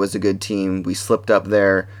 Kentucky was a good team. We slipped up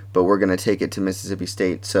there, but we're going to take it to Mississippi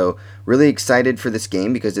State. So really excited for this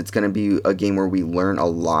game because it's going to be a game where we learn a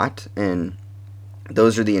lot, and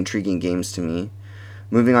those are the intriguing games to me.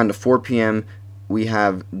 Moving on to 4 p.m., we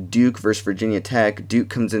have Duke versus Virginia Tech. Duke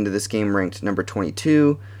comes into this game ranked number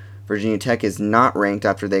 22. Virginia Tech is not ranked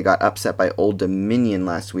after they got upset by Old Dominion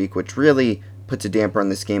last week, which really puts a damper on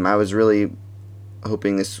this game. I was really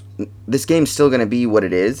hoping this game's still going to be what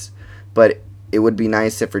it is, but it would be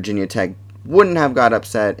nice if Virginia Tech wouldn't have got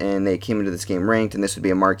upset and they came into this game ranked, and this would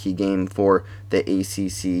be a marquee game for the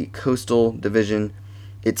ACC Coastal Division.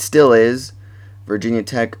 It still is. Virginia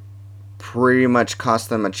Tech pretty much cost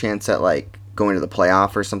them a chance at going to the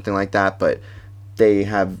playoff or something like that, but they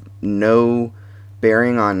have no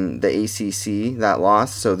bearing on the ACC, that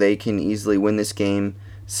loss, so they can easily win this game,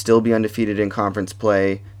 still be undefeated in conference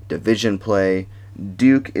play, division play.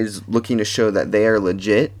 Duke is looking to show that they are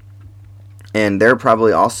legit, and they're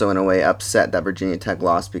probably also in a way upset that Virginia Tech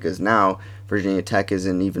lost because now Virginia Tech is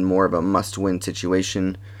in even more of a must-win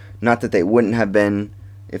situation. Not that they wouldn't have been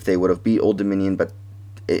if they would have beat Old Dominion, but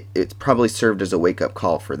it's probably served as a wake-up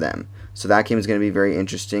call for them. So that game is going to be very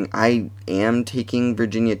interesting. I am taking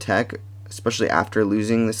Virginia Tech, especially after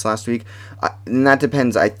losing this last week. And that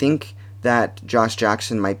depends. I think that Josh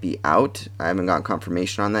Jackson might be out. I haven't gotten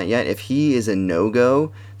confirmation on that yet. If he is a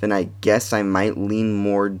no-go, then I guess I might lean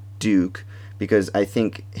more Duke because I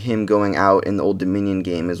think him going out in the Old Dominion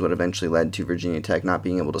game is what eventually led to Virginia Tech not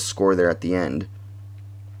being able to score there at the end.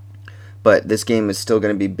 But this game is still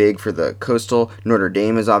going to be big for the Coastal. Notre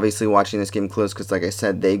Dame is obviously watching this game close because, like I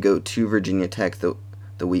said, they go to Virginia Tech the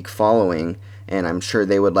week following, and I'm sure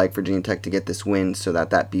they would like Virginia Tech to get this win so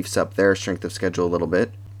that beefs up their strength of schedule a little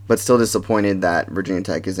bit. But still disappointed that Virginia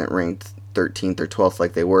Tech isn't ranked 13th or 12th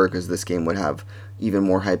like they were, because this game would have even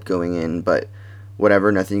more hype going in. But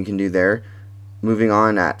whatever, nothing you can do there. Moving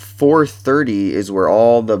on, at 4:30 is where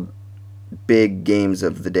all the big games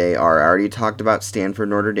of the day are. I already talked about Stanford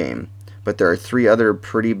Notre Dame, but there are 3 other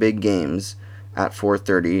pretty big games at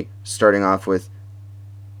 4:30, starting off with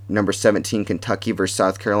number 17 Kentucky versus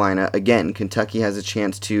South Carolina. Again, Kentucky has a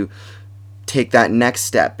chance to take that next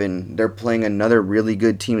step, and they're playing another really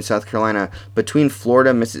good team, South Carolina. Between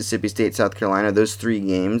Florida, Mississippi State, South Carolina, those 3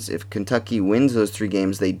 games, if Kentucky wins those 3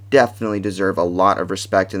 games, they definitely deserve a lot of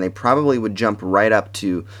respect, and they probably would jump right up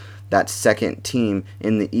to that second team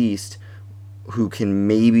in the East who can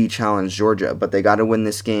maybe challenge Georgia. But they got to win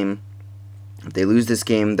this game. If they lose this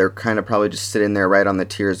game, they're kind of probably just sitting there right on the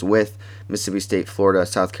tiers with Mississippi State, Florida,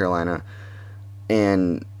 South Carolina.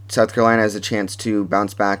 And South Carolina has a chance to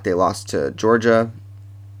bounce back. They lost to Georgia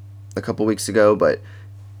a couple weeks ago, but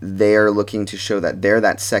they are looking to show that they're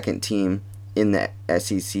that second team in the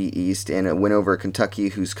SEC East, and a win over Kentucky,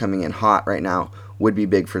 who's coming in hot right now, would be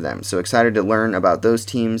big for them. So excited to learn about those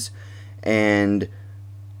teams. And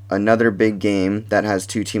another big game that has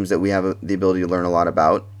 2 teams that we have the ability to learn a lot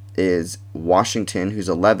about is Washington, who's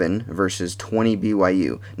 11, versus 20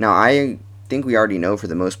 BYU. Now, I think we already know for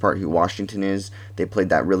the most part who Washington is. They played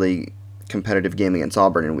that really competitive game against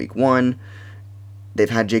Auburn in week 1. They've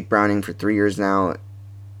had Jake Browning for 3 years now.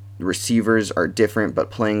 The receivers are different,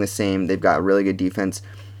 but playing the same. They've got a really good defense.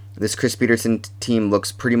 This Chris Peterson team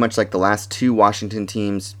looks pretty much like the last 2 Washington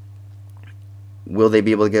teams. Will they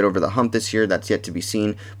be able to get over the hump this year? That's yet to be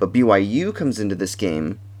seen. But BYU comes into this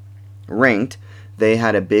game ranked. They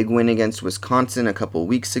had a big win against Wisconsin a couple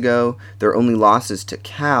weeks ago. Their only losses to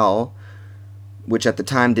Cal, which at the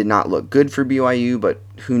time did not look good for BYU, but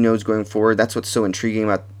who knows going forward. That's what's so intriguing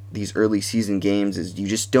about these early season games, is you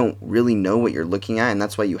just don't really know what you're looking at, and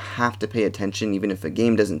that's why you have to pay attention. Even if a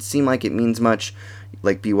game doesn't seem like it means much,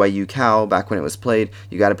 like BYU Cal back when it was played,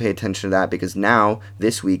 you got to pay attention to that, because now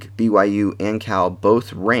this week BYU and Cal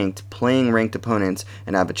both ranked, playing ranked opponents,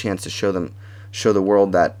 and have a chance to show the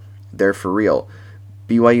world that they're for real.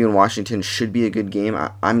 BYU and Washington should be a good game.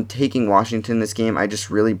 I'm taking Washington this game. I just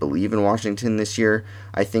really believe in Washington this year.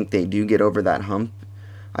 I think they do get over that hump.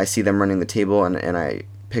 I see them running the table, and I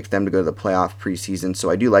picked them to go to the playoff preseason, so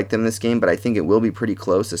I do like them this game, but I think it will be pretty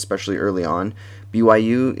close, especially early on.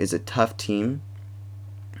 BYU is a tough team,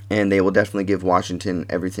 and they will definitely give Washington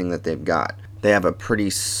everything that they've got. They have a pretty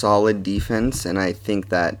solid defense, and I think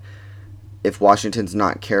that if Washington's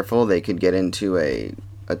not careful, they could get into a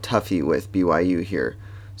toughie with BYU here.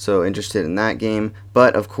 So interested in that game.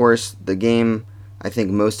 But of course, the game I think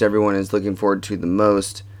most everyone is looking forward to the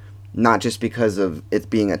most, not just because of it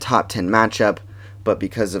being a top 10 matchup, but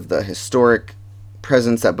because of the historic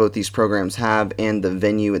presence that both these programs have and the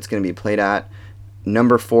venue it's going to be played at.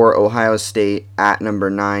 Number 4, Ohio State at number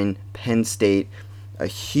 9, Penn State. A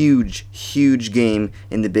huge, huge game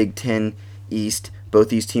in the Big Ten East. Both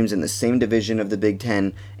these teams in the same division of the Big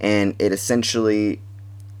Ten, and it essentially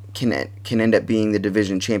can end up being the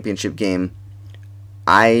division championship game.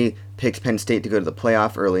 I picked Penn State to go to the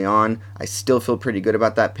playoff early on. I still feel pretty good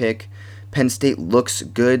about that pick. Penn State looks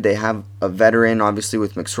good. They have a veteran, obviously,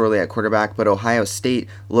 with McSorley at quarterback, but Ohio State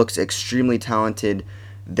looks extremely talented.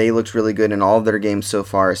 They looked really good in all of their games so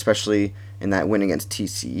far, especially in that win against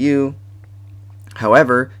TCU.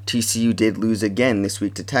 However, TCU did lose again this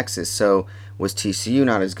week to Texas, so was TCU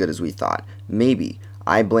not as good as we thought? Maybe.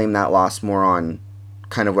 I blame that loss more on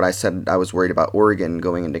kind of what I said I was worried about Oregon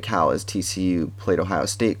going into Cal, as TCU played Ohio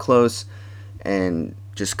State close and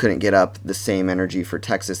just couldn't get up the same energy for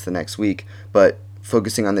Texas the next week. But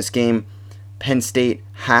focusing on this game, Penn State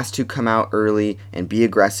has to come out early and be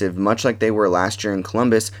aggressive, much like they were last year in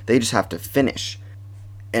Columbus. They just have to finish.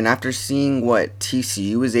 And after seeing what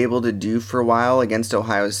TCU was able to do for a while against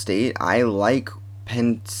Ohio State, I like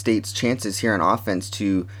Penn State's chances here on offense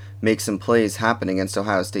to make some plays happen against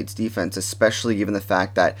Ohio State's defense, especially given the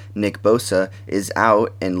fact that Nick Bosa is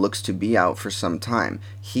out and looks to be out for some time.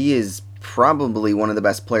 He is probably one of the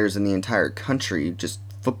best players in the entire country, just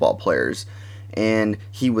football players, and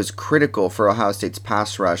he was critical for Ohio State's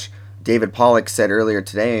pass rush. David Pollack said earlier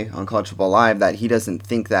today on College Football Live that he doesn't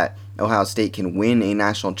think that Ohio State can win a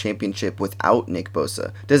national championship without Nick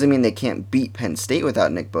Bosa. Doesn't mean they can't beat Penn State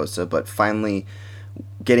without Nick Bosa, but finally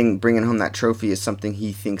bringing home that trophy is something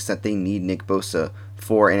he thinks that they need Nick Bosa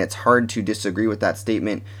for, and it's hard to disagree with that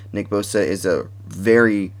statement. Nick Bosa is a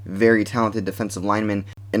very, very talented defensive lineman,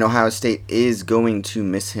 and Ohio State is going to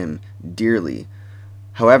miss him dearly.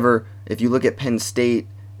 However, if you look at Penn State,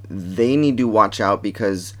 they need to watch out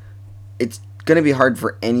because it's going to be hard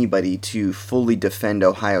for anybody to fully defend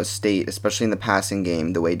Ohio State, especially in the passing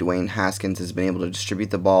game, the way Dwayne Haskins has been able to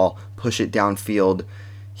distribute the ball, push it downfield.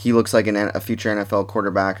 He looks like a future NFL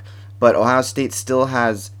quarterback, but Ohio State still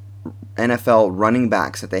has NFL running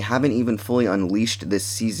backs that they haven't even fully unleashed this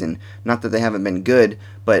season. Not that they haven't been good,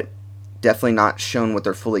 but definitely not shown what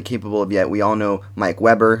they're fully capable of yet. We all know Mike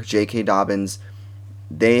Weber, J.K. Dobbins.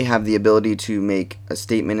 They have the ability to make a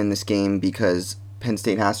statement in this game because Penn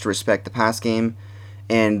State has to respect the pass game,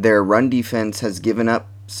 and their run defense has given up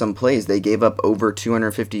some plays. They gave up over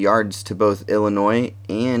 250 yards to both Illinois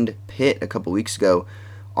and Pitt a couple weeks ago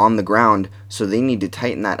on the ground, so they need to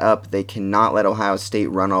tighten that up. They cannot let Ohio State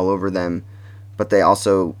run all over them, but they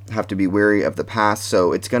also have to be wary of the pass,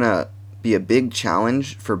 so it's going to be a big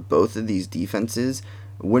challenge for both of these defenses.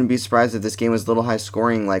 Wouldn't be surprised if this game was a little high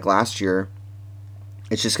scoring like last year.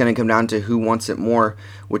 It's just going to come down to who wants it more,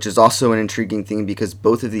 which is also an intriguing thing because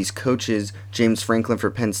both of these coaches, James Franklin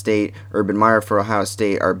for Penn State, Urban Meyer for Ohio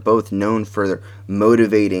State, are both known for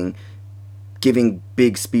motivating, giving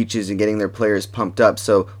big speeches, and getting their players pumped up.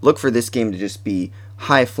 So look for this game to just be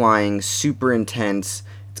high-flying, super intense.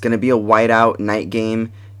 It's going to be a whiteout night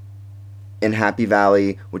game in Happy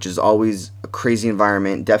Valley, which is always a crazy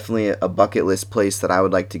environment, definitely a bucket list place that I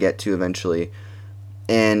would like to get to eventually.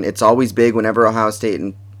 And it's always big whenever Ohio State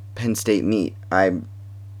and Penn State meet. I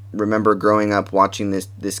remember growing up watching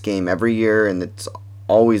this game every year, and it's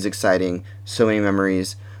always exciting. So many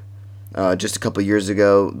memories. Just a couple years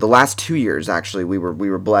ago, the last 2 years actually, we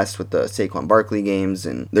were blessed with the Saquon Barkley games.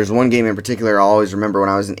 And there's one game in particular I'll always remember when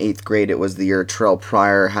I was in 8th grade. It was the year Terrell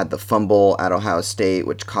Pryor had the fumble at Ohio State,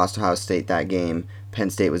 which cost Ohio State that game. Penn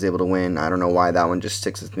State was able to win. I don't know why that one just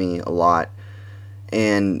sticks with me a lot.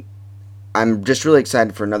 And I'm just really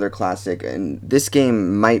excited for another classic, and this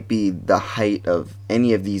game might be the height of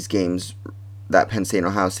any of these games that Penn State and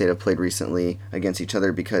Ohio State have played recently against each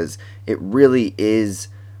other because it really is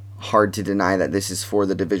hard to deny that this is for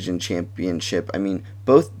the division championship. I mean,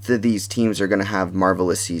 both of these teams are going to have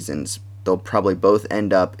marvelous seasons. They'll probably both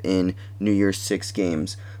end up in New Year's Six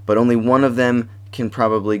games, but only one of them can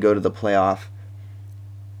probably go to the playoff.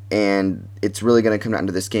 And it's really going to come down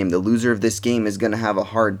to this game. The loser of this game is going to have a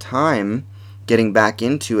hard time getting back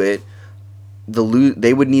into it.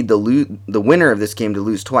 They would need the winner of this game to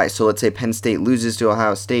lose twice. So let's say Penn State loses to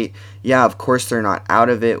Ohio State. Yeah, of course they're not out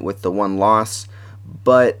of it with the one loss,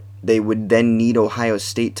 but they would then need Ohio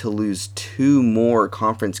State to lose 2 more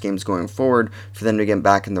conference games going forward for them to get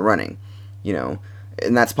back in the running.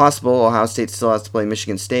 And that's possible. Ohio State still has to play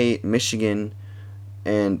Michigan State, Michigan,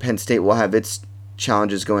 and Penn State will have its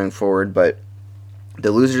challenges going forward, but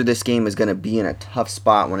the loser of this game is going to be in a tough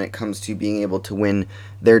spot when it comes to being able to win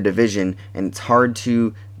their division, and it's hard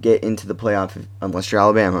to get into the playoff unless you're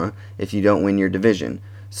Alabama if you don't win your division.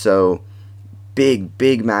 So big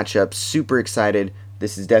matchup, super excited.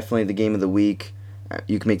 This is definitely the game of the week.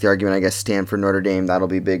 You can make the argument, I guess, Stanford, Notre Dame, that'll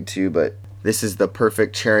be big too, but this is the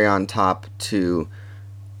perfect cherry on top to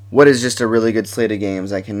what is just a really good slate of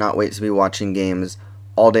games. I cannot wait to be watching games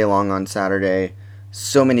all day long on Saturday.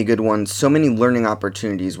 So many good ones, so many learning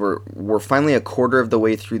opportunities. We're finally a quarter of the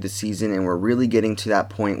way through the season, and we're really getting to that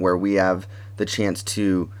point where we have the chance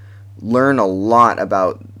to learn a lot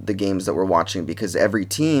about the games that we're watching because every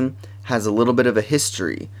team has a little bit of a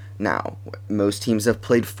history now. Most teams have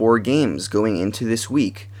played 4 games going into this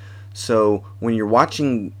week. So when you're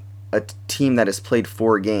watching a team that has played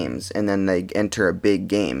 4 games and then they enter a big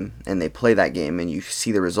game and they play that game and you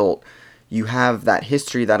see the result, you have that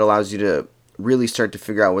history that allows you to really start to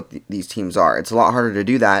figure out what these teams are. It's a lot harder to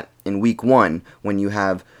do that in week 1 when you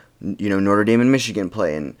have Notre Dame and Michigan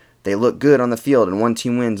play and they look good on the field and one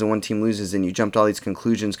team wins and one team loses and you jump to all these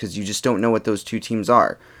conclusions because you just don't know what those 2 teams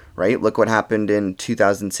are, right? Look what happened in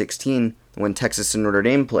 2016 when Texas and Notre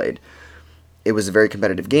Dame played. It was a very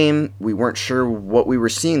competitive game. We weren't sure what we were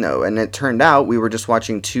seeing though, and it turned out we were just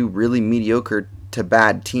watching 2 really mediocre to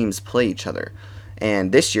bad teams play each other.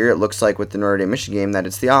 And this year it looks like with the Notre Dame Michigan game that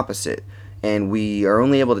it's the opposite. And we are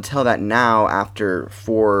only able to tell that now after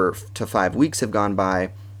 4 to 5 weeks have gone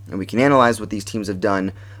by, and we can analyze what these teams have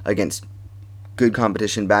done against good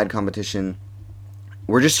competition, bad competition.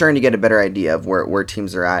 We're just starting to get a better idea of where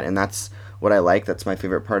teams are at, and that's what I like. That's my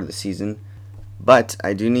favorite part of the season. But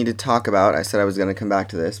I do need to talk about, I said I was going to come back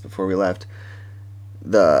to this before we left,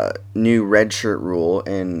 the new redshirt rule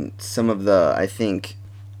and some of the, I think,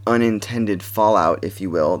 unintended fallout, if you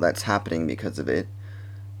will, that's happening because of it.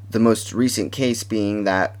 The most recent case being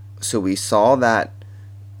that, so we saw that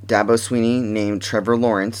Dabo Swinney named Trevor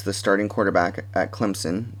Lawrence the starting quarterback at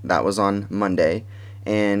Clemson. That was on Monday.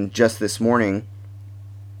 And just this morning,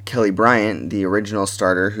 Kelly Bryant, the original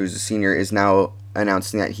starter, who's a senior, is now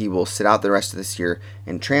announcing that he will sit out the rest of this year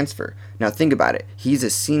and transfer. Now think about it. He's a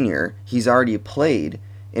senior. He's already played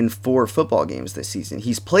in 4 football games this season.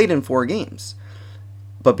 He's played in 4 games.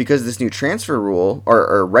 But because of this new transfer rule,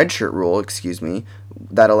 or redshirt rule, excuse me,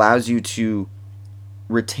 that allows you to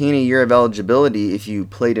retain a year of eligibility if you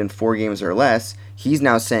played in 4 games or less, he's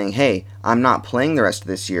now saying, hey, I'm not playing the rest of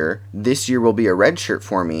this year. This year will be a redshirt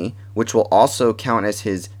for me, which will also count as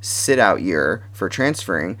his sit-out year for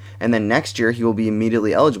transferring, and then next year he will be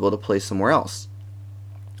immediately eligible to play somewhere else.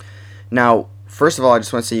 Now, first of all, I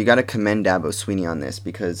just want to say you got to commend Dabo Swinney on this,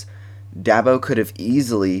 because Dabo could have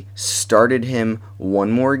easily started him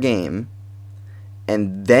one more game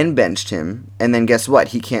and then benched him, and then guess what?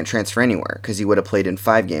 He can't transfer anywhere because he would have played in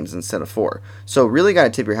 5 games instead of 4. So really got to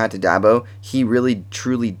tip your hat to Dabo. He really,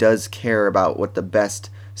 truly does care about what the best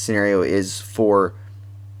scenario is for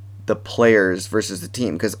the players versus the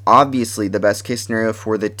team, because obviously the best case scenario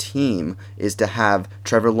for the team is to have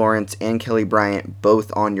Trevor Lawrence and Kelly Bryant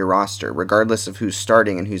both on your roster, regardless of who's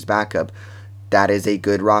starting and who's backup. That is a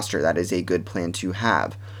good roster. That is a good plan to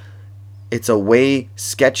have. It's a way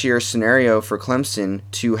sketchier scenario for Clemson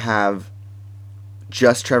to have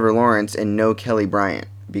just Trevor Lawrence and no Kelly Bryant,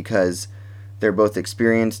 because they're both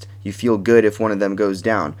experienced. You feel good if one of them goes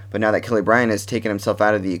down. But now that Kelly Bryant has taken himself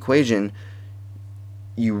out of the equation,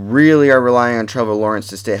 you really are relying on Trevor Lawrence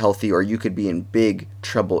to stay healthy, or you could be in big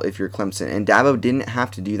trouble if you're Clemson. And Dabo didn't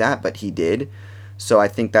have to do that, but he did. So I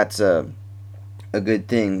think that's a good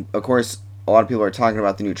thing. Of course, a lot of people are talking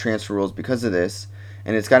about the new transfer rules because of this.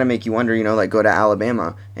 And it's got to make you wonder, like go to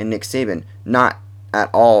Alabama and Nick Saban. Not at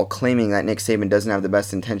all claiming that Nick Saban doesn't have the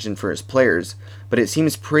best intention for his players, but it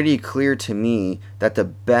seems pretty clear to me that the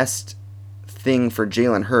best thing for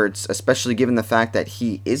Jalen Hurts, especially given the fact that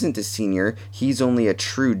he isn't a senior, he's only a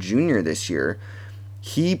true junior this year,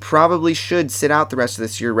 he probably should sit out the rest of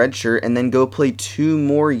this year redshirt and then go play 2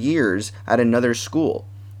 more years at another school.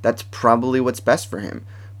 That's probably what's best for him.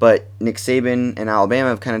 But Nick Saban and Alabama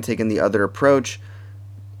have kind of taken the other approach.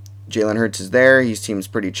 Jalen Hurts is there. He seems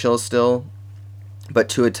pretty chill still. But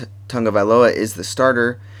Tua Tagovailoa is the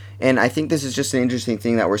starter. And I think this is just an interesting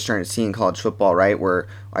thing that we're starting to see in college football, right? Where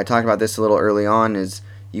I talked about this a little early on, is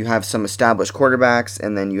you have some established quarterbacks,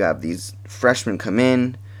 and then you have these freshmen come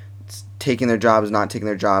in, it's taking their jobs, not taking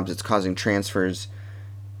their jobs. It's causing transfers.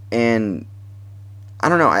 And I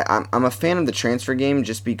don't know. I'm a fan of the transfer game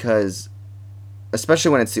just because,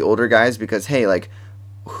 especially when it's the older guys, because, hey, like,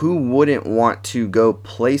 who wouldn't want to go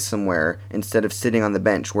play somewhere instead of sitting on the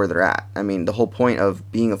bench where they're at? I mean, the whole point of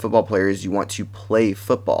being a football player is you want to play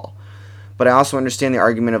football. But I also understand the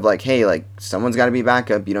argument of, like, hey, like, someone's got to be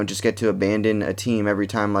backup. You don't just get to abandon a team every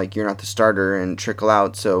time, like, you're not the starter and trickle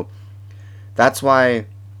out. So that's why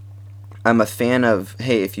I'm a fan of,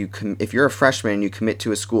 hey, if you're a freshman and you commit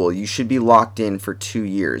to a school, you should be locked in for 2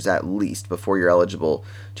 years at least before you're eligible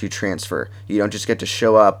to transfer. You don't just get to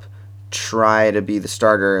show up, try to be the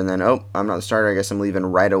starter, and then, oh, I'm not the starter, I guess I'm leaving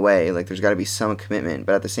right away. Like, there's got to be some commitment.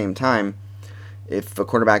 But at the same time, if a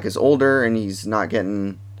quarterback is older and he's not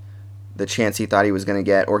getting the chance he thought he was going to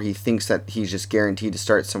get, or he thinks that he's just guaranteed to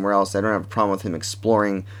start somewhere else, I don't have a problem with him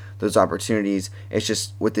exploring those opportunities. It's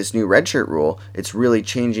just with this new redshirt rule, it's really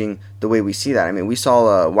changing the way we see that. I mean, we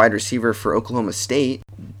saw a wide receiver for Oklahoma State,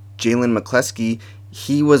 Jalen McCleskey.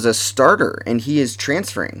 He was a starter, and he is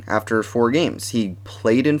transferring after 4 games. He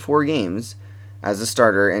played in 4 games as a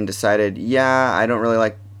starter and decided, yeah, I don't really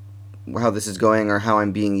like how this is going or how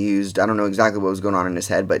I'm being used. I don't know exactly what was going on in his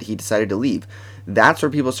head, but he decided to leave. That's where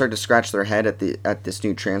people start to scratch their head at this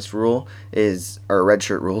new transfer rule, or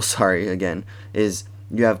redshirt rule, is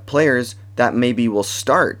you have players that maybe will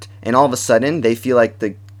start, and all of a sudden they feel like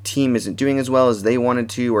the team isn't doing as well as they wanted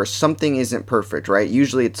to, or something isn't perfect, right?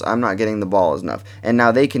 Usually it's, I'm not getting the ball enough, and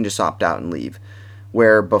now they can just opt out and leave.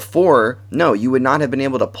 Where before, no, you would not have been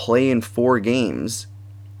able to play in 4 games,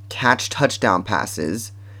 catch touchdown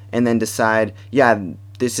passes, and then decide, yeah,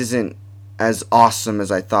 this isn't as awesome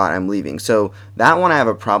as I thought, I'm leaving. So that one I have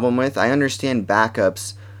a problem with. I understand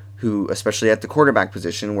backups who, especially at the quarterback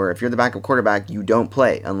position, where if you're the backup quarterback, you don't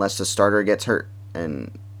play unless the starter gets hurt,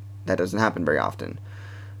 and that doesn't happen very often.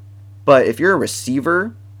 But if you're a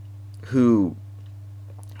receiver who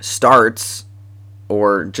starts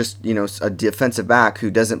or just, a defensive back who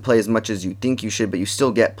doesn't play as much as you think you should, but you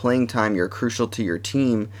still get playing time, you're crucial to your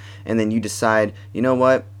team, and then you decide, you know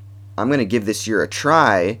what, I'm going to give this year a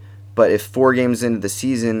try, but if 4 games into the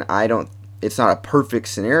season it's not a perfect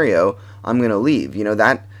scenario, I'm going to leave.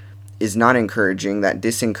 That is not encouraging. That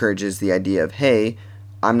disencourages the idea of, hey,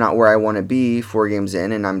 I'm not where I want to be 4 games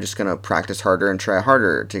in, and I'm just going to practice harder and try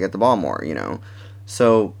harder to get the ball more,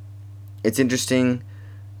 So it's interesting.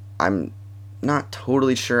 I'm not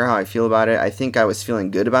totally sure how I feel about it. I think I was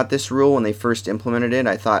feeling good about this rule when they first implemented it.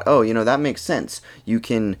 I thought, that makes sense. You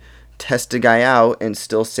can test a guy out and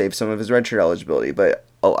still save some of his redshirt eligibility. But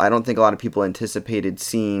I don't think a lot of people anticipated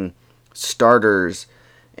seeing starters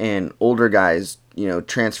and older guys,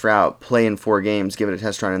 transfer out, play in 4 games, give it a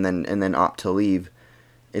test run, and then opt to leave.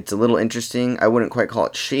 It's a little interesting. I wouldn't quite call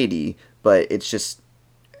it shady, but it's just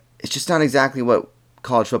not exactly what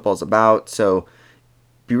college football is about. So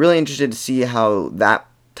be really interested to see how that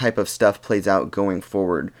type of stuff plays out going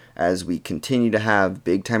forward as we continue to have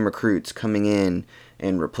big time recruits coming in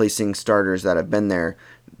and replacing starters that have been there.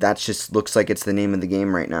 That just looks like it's the name of the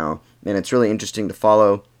game right now, and it's really interesting to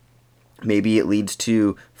follow. Maybe it leads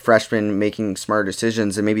to freshmen making smarter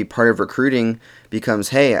decisions, and maybe part of recruiting becomes,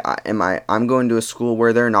 hey, I'm going to a school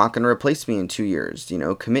where they're not going to replace me in 2 years.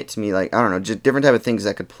 Commit to me. Like, I don't know, just different type of things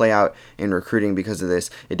that could play out in recruiting because of this.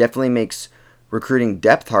 It definitely makes recruiting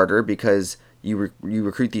depth harder because you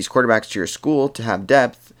recruit these quarterbacks to your school to have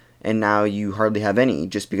depth, and now you hardly have any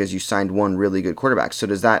just because you signed one really good quarterback. So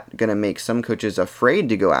does that going to make some coaches afraid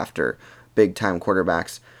to go after big-time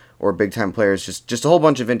quarterbacks or big-time players? Just a whole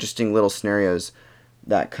bunch of interesting little scenarios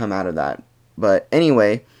that come out of that. But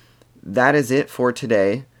anyway, that is it for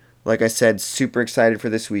today. Like I said, super excited for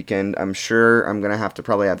this weekend. I'm sure I'm going to have to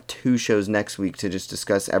probably have 2 shows next week to just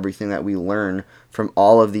discuss everything that we learn from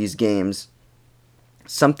all of these games.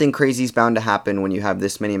 Something crazy is bound to happen when you have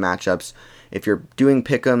this many matchups. If you're doing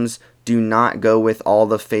pick'ems, do not go with all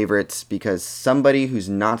the favorites because somebody who's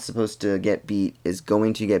not supposed to get beat is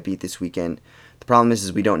going to get beat this weekend. The problem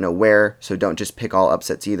is we don't know where, so don't just pick all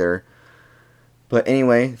upsets either. But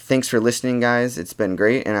anyway, thanks for listening, guys. It's been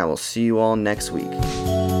great, and I will see you all next week.